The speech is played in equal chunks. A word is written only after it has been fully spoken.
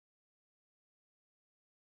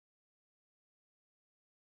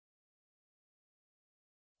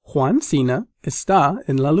Juan Cena está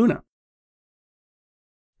en la luna.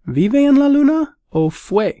 ¿Vive en la luna o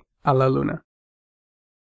fue a la luna?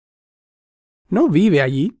 No vive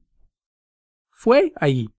allí. Fue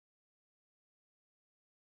allí.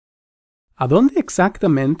 ¿A dónde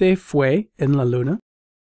exactamente fue en la luna?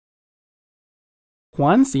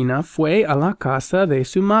 Juan Cena fue a la casa de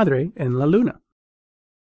su madre en la luna.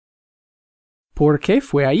 ¿Por qué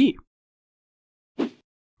fue allí?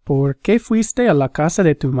 ¿Por qué fuiste a la casa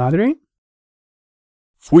de tu madre?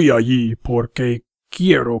 Fui allí porque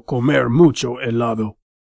quiero comer mucho helado.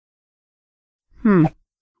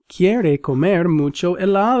 Quiere comer mucho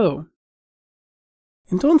helado.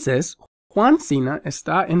 Entonces, Juan Cena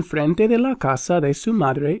está enfrente de la casa de su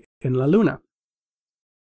madre en la luna.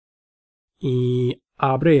 ¿Y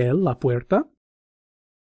abre él la puerta?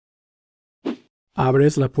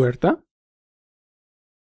 ¿Abres la puerta?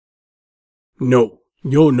 No,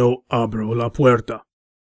 yo no abro la puerta.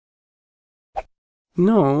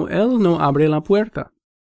 No, él no abre la puerta.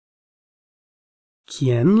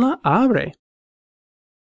 ¿Quién la abre?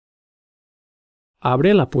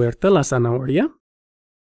 ¿Abre la puerta la zanahoria?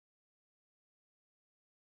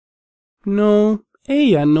 No,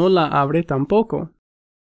 ella no la abre tampoco.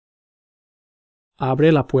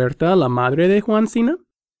 ¿Abre la puerta la madre de Juan Cena?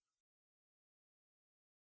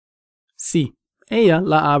 Sí, ella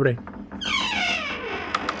la abre.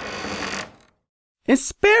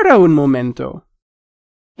 Espera un momento.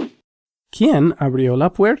 ¿Quién abrió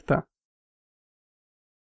la puerta?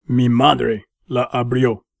 Mi madre la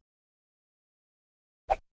abrió.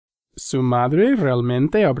 ¿Su madre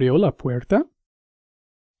realmente abrió la puerta?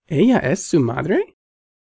 ¿Ella es su madre?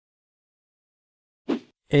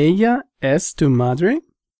 ¿Ella es tu madre?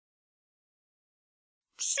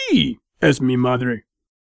 Sí, es mi madre.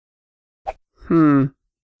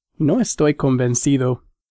 No estoy convencido.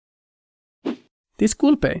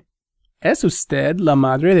 Disculpe, ¿es usted la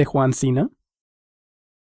madre de Juan Cena?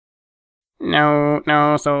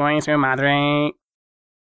 No soy su madre.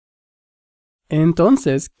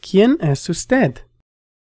 Entonces, ¿quién es usted?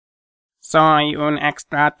 Soy un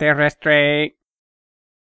extraterrestre.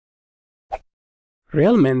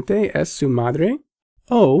 ¿Realmente es su madre?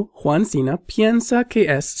 ¿O Juan Cena piensa que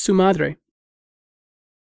es su madre?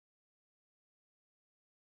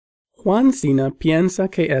 Juan Cena piensa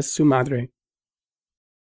que es su madre.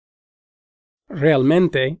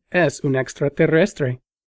 Realmente es un extraterrestre.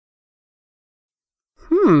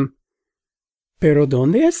 ¿Pero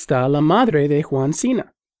dónde está la madre de Juan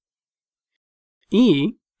Cena?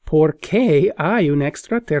 ¿Y por qué hay un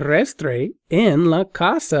extraterrestre en la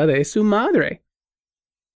casa de su madre?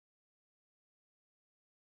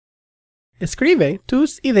 Escribe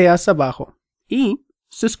tus ideas abajo y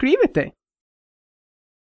suscríbete.